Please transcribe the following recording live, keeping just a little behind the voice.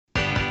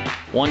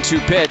1-2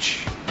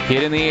 pitch.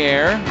 Hit in the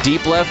air,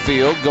 deep left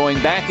field.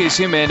 Going back is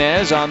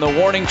Jimenez. On the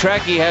warning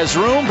track, he has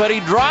room, but he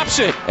drops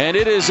it. And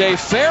it is a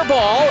fair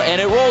ball, and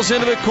it rolls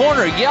into the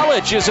corner.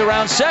 Yelich is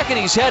around second.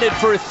 He's headed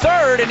for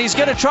third, and he's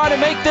going to try to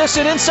make this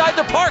an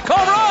inside-the-park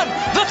home run.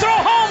 The throw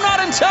home, not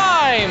in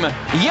time.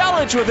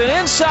 Yelich with an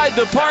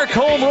inside-the-park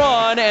home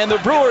run, and the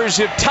Brewers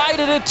have tied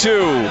it at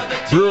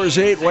 2. Brewers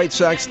 8, White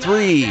Sox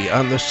 3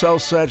 on the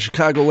south side of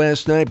Chicago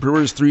last night.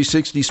 Brewers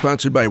 360,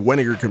 sponsored by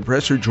Weniger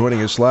Compressor.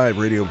 Joining us live,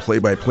 radio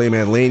play-by-play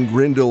man Lane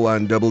Grindle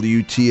on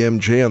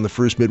WTMJ on the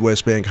First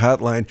Midwest Bank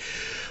Hotline.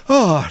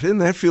 Oh, didn't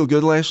that feel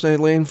good last night,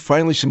 Lane?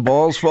 Finally some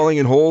balls falling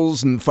in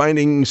holes and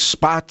finding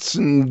spots,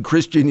 and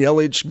Christian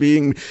Yelich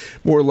being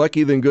more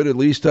lucky than good, at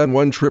least on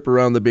one trip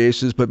around the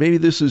bases. But maybe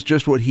this is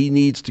just what he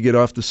needs to get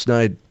off the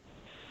snide.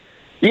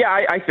 Yeah,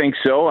 I think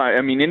so.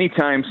 I mean,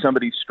 anytime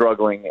somebody's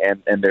struggling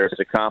and they're as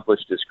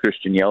accomplished as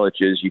Christian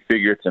Yelich is, you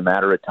figure it's a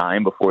matter of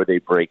time before they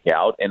break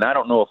out. And I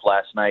don't know if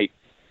last night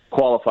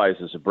qualifies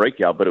as a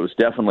breakout, but it was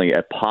definitely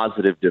a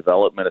positive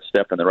development, a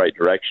step in the right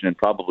direction, and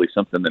probably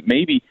something that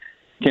maybe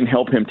can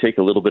help him take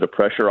a little bit of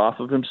pressure off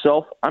of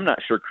himself. I'm not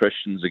sure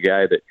Christian's a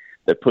guy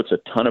that puts a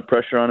ton of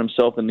pressure on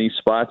himself in these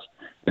spots.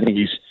 I think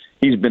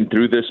he's been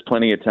through this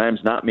plenty of times,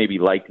 not maybe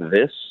like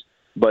this,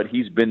 but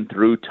he's been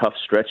through tough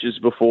stretches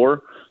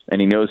before, and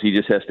he knows he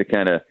just has to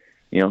kind of,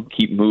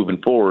 keep moving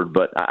forward.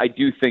 But I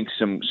do think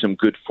some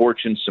good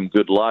fortune, some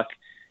good luck,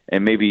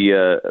 and maybe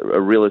a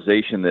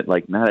realization that,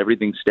 not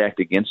everything stacked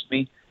against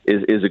me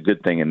is a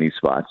good thing in these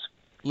spots.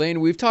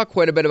 Lane, we've talked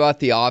quite a bit about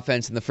the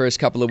offense in the first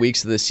couple of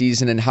weeks of the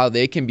season and how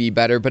they can be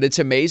better, but it's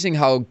amazing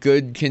how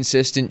good,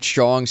 consistent,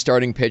 strong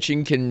starting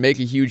pitching can make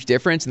a huge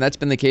difference, and that's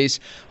been the case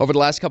over the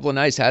last couple of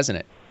nights, hasn't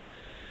it?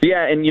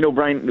 Yeah, and,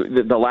 Brian,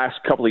 the last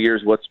couple of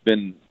years, what's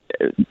been,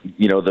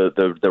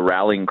 the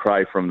rallying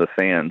cry from the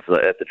fans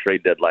at the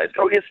trade deadlines,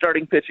 go get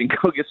starting pitching,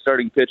 go get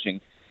starting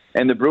pitching.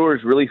 And the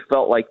Brewers really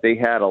felt like they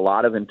had a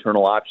lot of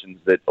internal options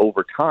that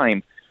over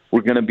time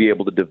were going to be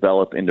able to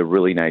develop into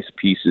really nice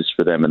pieces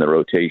for them in the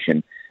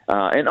rotation.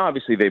 And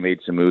obviously they made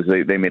some moves.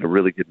 They made a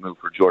really good move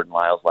for Jordan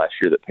Lyles last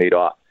year that paid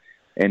off,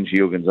 and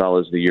Gio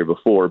Gonzalez the year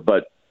before.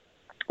 But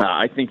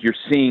I think you're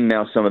seeing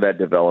now some of that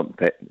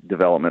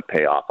development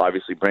pay off.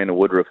 Obviously Brandon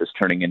Woodruff is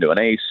turning into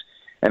an ace,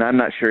 and I'm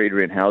not sure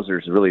Adrian Hauser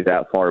is really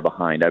that far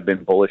behind. I've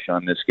been bullish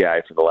on this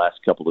guy for the last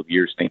couple of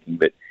years, thinking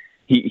that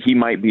he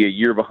might be a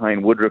year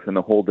behind Woodruff in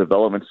the whole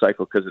development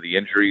cycle because of the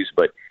injuries,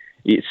 but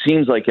it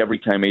seems like every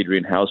time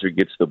Adrian Hauser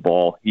gets the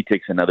ball, he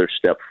takes another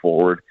step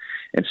forward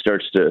and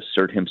starts to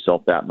assert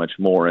himself that much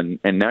more. And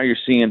now you're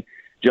seeing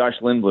Josh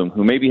Lindblom,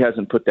 who maybe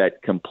hasn't put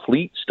that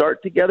complete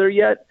start together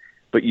yet,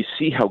 but you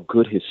see how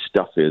good his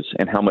stuff is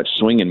and how much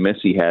swing and miss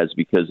he has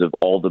because of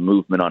all the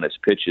movement on his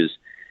pitches.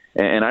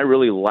 And I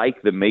really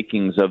like the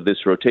makings of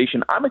this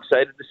rotation. I'm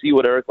excited to see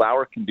what Eric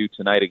Lauer can do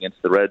tonight against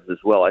the Reds as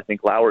well. I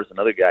think Lauer is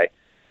another guy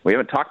we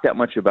haven't talked that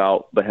much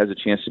about, but has a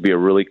chance to be a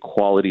really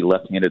quality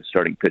left-handed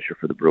starting pitcher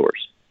for the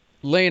Brewers.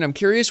 Lane, I'm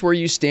curious where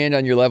you stand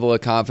on your level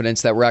of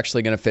confidence that we're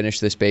actually going to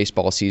finish this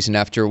baseball season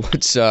after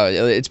what's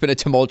it's been a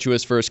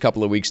tumultuous first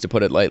couple of weeks, to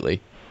put it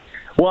lightly.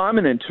 Well, I'm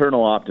an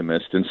internal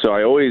optimist, and so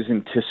I always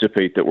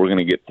anticipate that we're going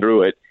to get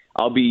through it.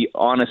 I'll be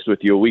honest with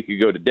you, a week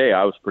ago today,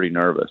 I was pretty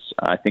nervous.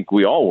 I think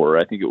we all were.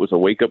 I think it was a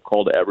wake-up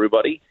call to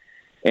everybody.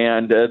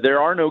 And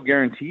there are no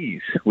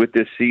guarantees with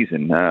this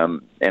season,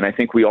 and I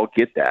think we all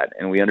get that,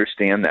 and we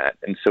understand that.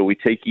 And so we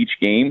take each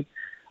game,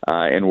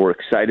 and we're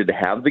excited to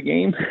have the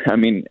game. I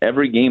mean,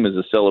 every game is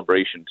a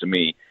celebration to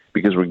me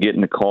because we're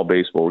getting to call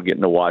baseball, we're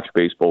getting to watch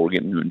baseball, we're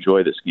getting to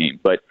enjoy this game.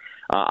 But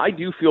I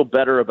do feel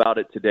better about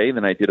it today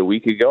than I did a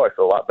week ago. I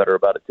feel a lot better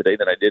about it today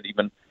than I did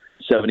even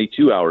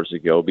 72 hours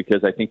ago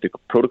because I think the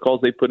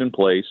protocols they put in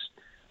place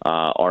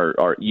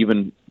are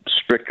even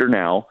stricter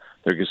now.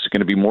 There's going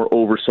to be more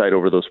oversight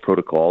over those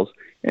protocols.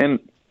 And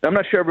I'm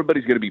not sure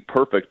everybody's going to be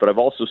perfect, but I've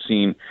also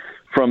seen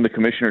from the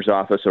commissioner's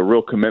office a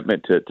real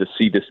commitment to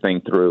see this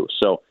thing through.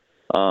 So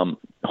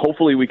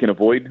hopefully we can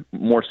avoid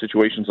more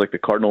situations like the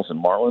Cardinals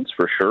and Marlins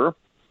for sure.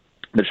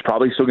 There's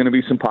probably still going to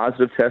be some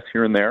positive tests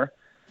here and there.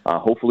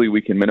 Hopefully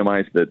we can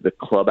minimize the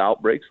club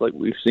outbreaks like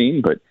we've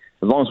seen. But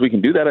as long as we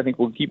can do that, I think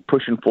we'll keep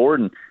pushing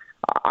forward. And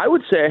I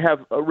would say I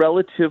have a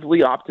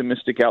relatively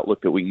optimistic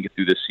outlook that we can get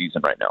through this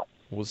season right now.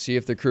 We'll see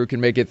if the crew can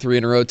make it 3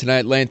 in a row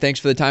tonight. Lane, thanks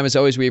for the time as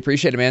always. We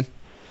appreciate it, man.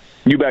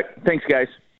 You bet. Thanks, guys.